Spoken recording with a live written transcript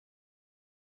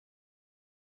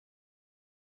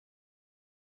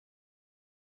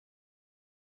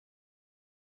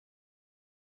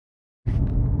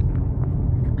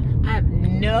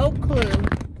no clue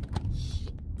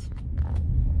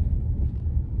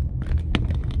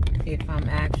if I'm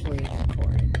actually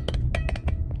recording.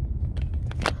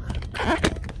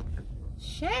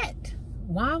 Shit.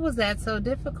 Why was that so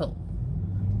difficult?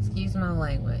 Excuse my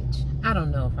language. I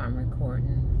don't know if I'm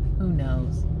recording. Who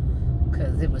knows?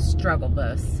 Because it was struggle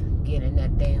bus getting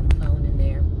that damn phone in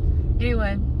there.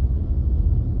 Anyway,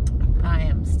 I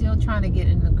am still trying to get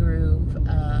in the groove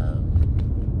of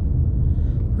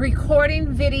recording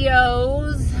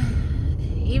videos,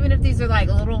 even if these are like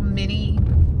little mini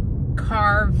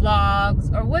car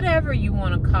vlogs or whatever you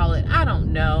want to call it. I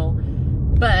don't know.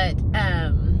 But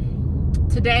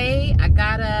today I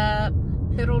got up,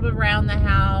 piddled around the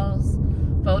house,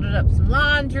 folded up some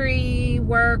laundry,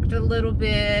 worked a little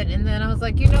bit, and then I was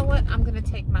like, you know what? I'm going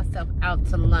to take myself out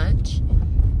to lunch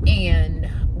and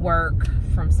work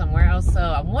from somewhere else. So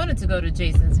I wanted to go to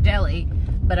Jason's Deli,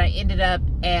 but I ended up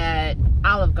at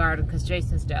Olive Garden because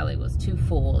Jason's Deli was too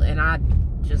full, and I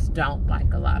just don't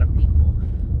like a lot of people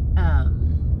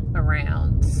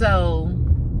around. So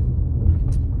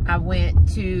I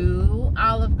went to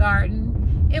Olive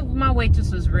Garden. My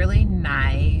waitress was really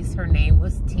nice. Her name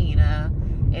was Tina,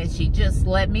 and she just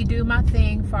let me do my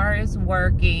thing far as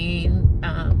working.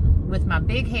 With my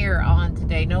big hair on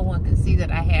today, no one could see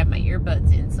that I had my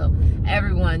earbuds in, so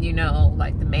everyone, you know,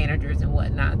 like the managers and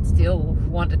whatnot, still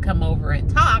wanted to come over and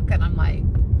talk, and I'm like,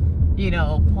 you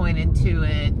know, pointing to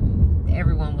it.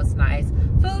 Everyone was nice.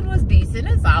 Food was decent.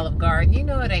 It's Olive Garden. You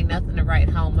know, it ain't nothing to write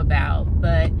home about,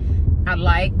 but I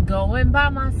like going by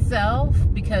myself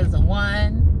because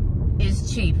one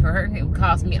is cheaper. It would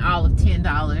cost me all of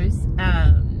 $10.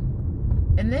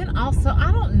 And then also, I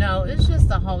don't know, it's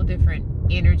just a whole different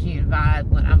energy and vibe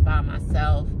when I'm by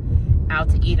myself out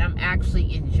to eat. I'm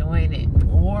actually enjoying it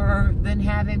more than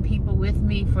having people with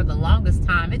me. For the longest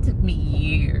time, it took me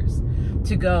years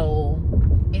to go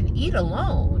and eat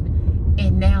alone,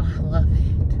 and now I love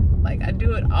it. Like, I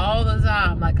do it all the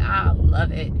time. Like, I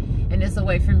love it. And it's a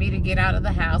way for me to get out of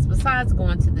the house besides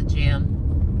going to the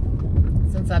gym.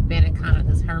 Since I've been in kind of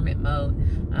this hermit mode,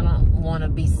 I don't want to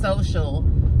be social,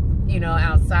 you know,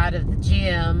 outside of the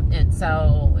gym. And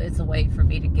so it's a way for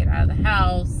me to get out of the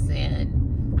house,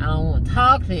 and I don't want to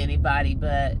talk to anybody,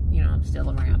 but, you know, I'm still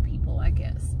around people, I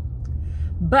guess.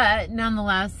 But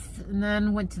nonetheless,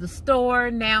 then went to the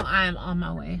store. Now I'm on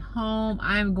my way home.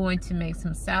 I'm going to make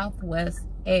some Southwest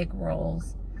egg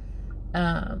rolls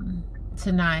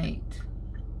tonight.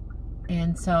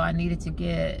 And so I needed to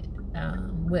get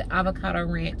with avocado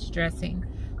ranch dressing.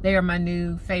 They are my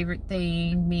new favorite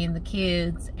thing, me and the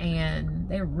kids, and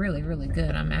they're really, really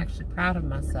good. I'm actually proud of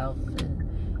myself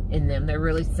in them. They're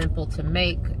really simple to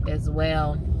make as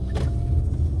well.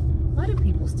 Why do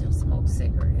people still smoke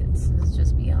cigarettes? It's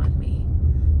just beyond me.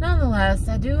 Nonetheless,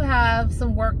 I do have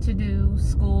some work to do,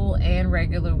 school and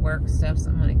regular work stuff, so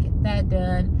I'm going to get that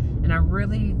done. And I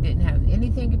really didn't have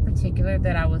anything in particular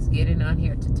that I was getting on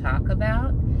here to talk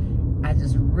about. I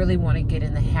just really want to get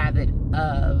in the habit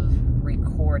of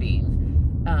recording.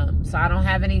 So I don't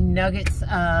have any nuggets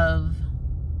of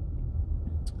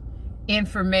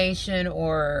information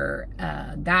or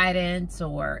guidance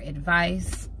or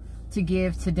advice to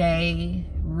give today.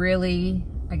 Really,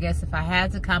 I guess if I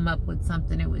had to come up with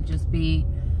something, it would just be,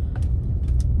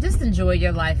 just enjoy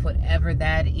your life, whatever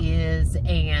that is.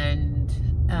 And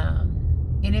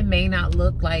it may not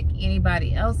look like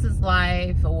anybody else's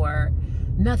life or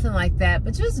nothing like that,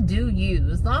 but just do you.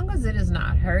 As long as it is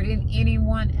not hurting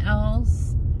anyone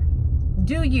else,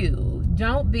 do you.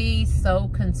 Don't be so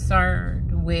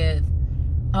concerned with,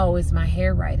 oh, is my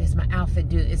hair right? Is my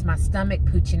outfit is my stomach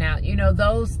pooching out? You know,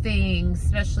 those things,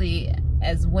 especially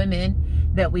as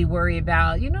women, that we worry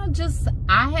about. You know, just,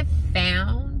 I have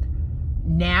found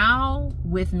now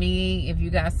with me, if you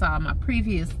guys saw my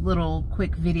previous little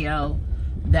quick video,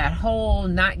 that whole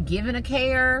not giving a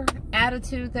care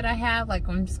attitude that I have, like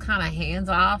I'm just kind of hands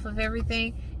off of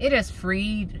everything, it has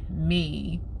freed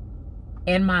me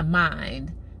and my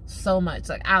mind so much.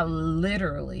 Like, I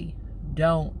literally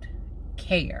don't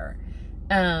care.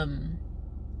 And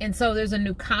so there's a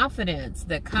new confidence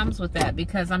that comes with that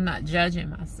because I'm not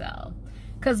judging myself.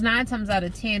 Because 9 times out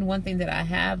of 10, one thing that I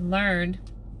have learned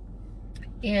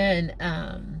in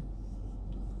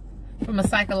from a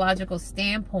psychological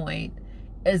standpoint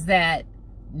is that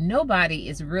nobody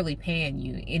is really paying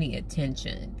you any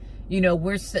attention. You know,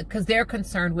 because they're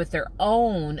concerned with their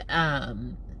own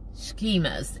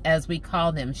schemas, as we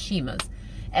call them, schemas,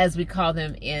 as we call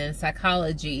them in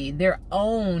psychology, their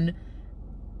own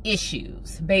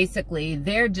issues. Basically,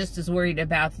 they're just as worried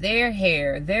about their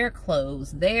hair, their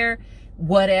clothes, their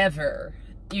whatever,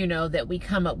 you know, that we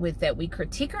come up with, that we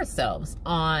critique ourselves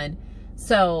on.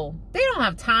 So they don't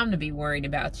have time to be worried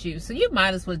about you. So you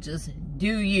might as well just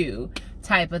do you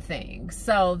type of thing.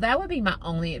 So that would be my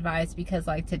only advice, because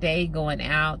like today going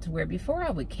out, to where before I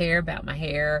would care about my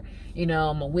hair, you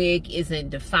know, my wig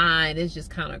isn't defined. It's just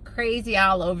kind of crazy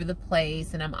all over the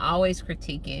place. And I'm always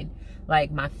critiquing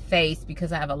like my face,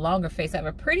 because I have a longer face. I have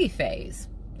a pretty face.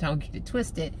 Don't get it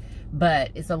twisted,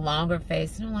 but it's a longer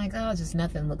face. And I'm like, oh, just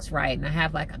nothing looks right. And I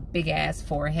have like a big ass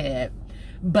forehead.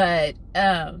 But,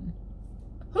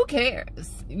 who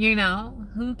cares? You know,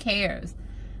 who cares?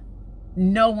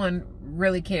 No one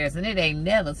really cares, and it ain't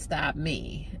never stopped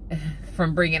me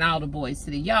from bringing all the boys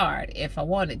to the yard if I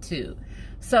wanted to.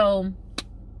 So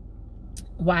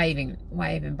why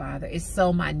even bother? It's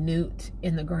so minute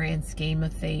in the grand scheme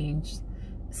of things.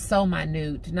 So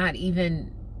minute, not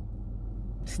even,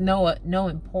 it's no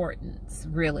importance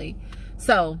really.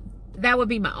 So that would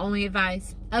be my only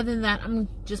advice. Other than that, I'm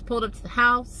just pulled up to the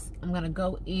house. I'm gonna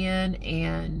go in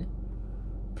and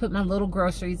put my little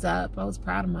groceries up. I was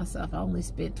proud of myself. I only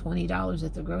spent $20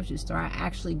 at the grocery store. I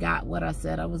actually got what I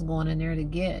said I was going in there to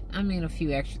get. I mean, a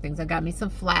few extra things. I got me some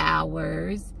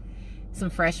flowers, some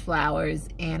fresh flowers,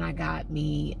 and I got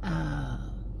me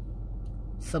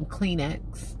some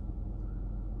Kleenex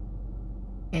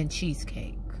and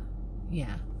cheesecake.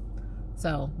 Yeah.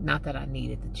 So, not that I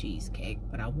needed the cheesecake,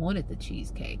 but I wanted the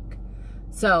cheesecake.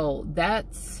 So,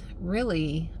 that's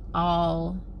really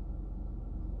all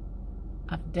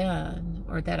I've done,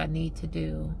 or that I need to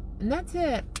do. And that's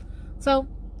it. So,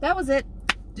 that was it.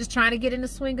 Just trying to get in the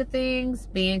swing of things,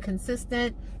 being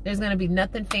consistent. There's going to be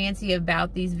nothing fancy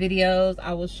about these videos.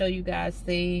 I will show you guys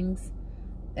things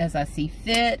as I see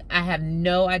fit. I have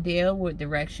no idea what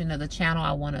direction of the channel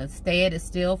I want to stay at. It's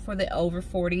still for the over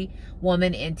 40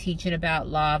 woman, and teaching about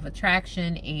law of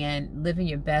attraction and living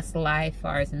your best life as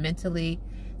far as mentally,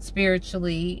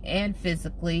 spiritually, and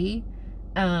physically.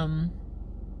 I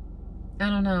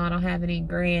don't know. I don't have any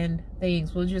grand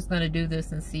things. We're just going to do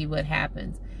this and see what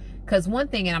happens. Because one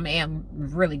thing, and I am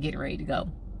really getting ready to go.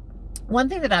 One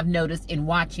thing that I've noticed in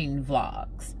watching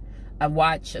vlogs, I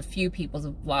watch a few people's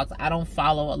vlogs. I don't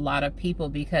follow a lot of people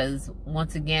because,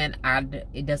 once again,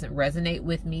 it doesn't resonate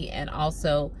with me. And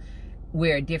also,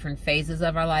 we're at different phases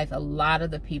of our life. A lot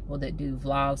of the people that do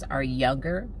vlogs are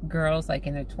younger girls, like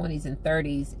in their 20s and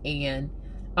 30s. And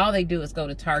all they do is go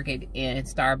to Target and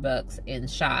Starbucks and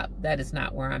shop. That is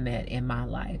not where I'm at in my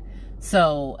life.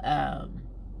 So,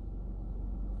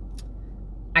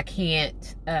 I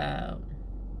can't... where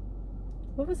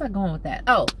was I going with that?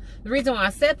 Oh, the reason why I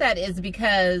said that is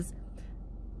because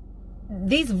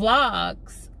these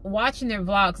vlogs, watching their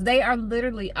vlogs, they are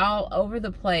literally all over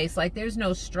the place. Like, there's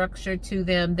no structure to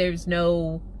them. There's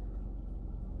no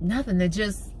nothing. They're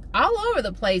just all over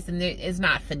the place, and it's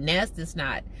not finessed. It's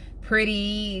not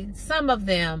pretty. Some of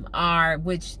them are,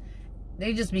 which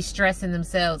they just be stressing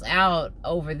themselves out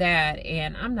over that,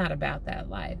 and I'm not about that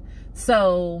life.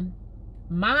 So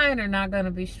mine are not going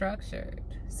to be structured.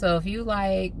 So if you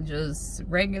like just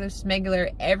regular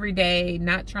smegular every day,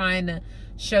 not trying to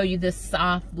show you this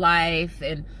soft life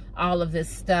and all of this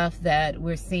stuff that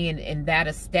we're seeing in that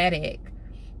aesthetic,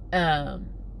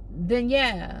 then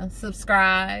yeah,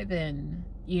 subscribe and,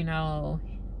 you know,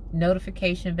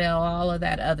 notification bell, all of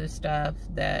that other stuff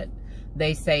that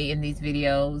they say in these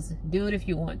videos. Do it if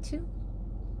you want to.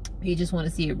 If you just want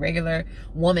to see a regular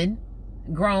woman,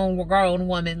 grown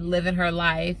woman living her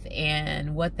life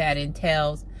and what that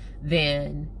entails,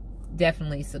 then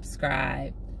definitely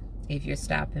subscribe if you're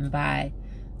stopping by.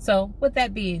 So with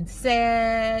that being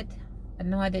said, I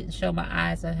know I didn't show my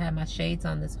eyes. I had my shades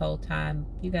on this whole time.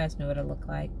 You guys know what I look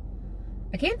like.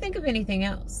 I can't think of anything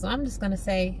else, so I'm just gonna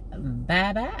say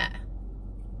bye bye.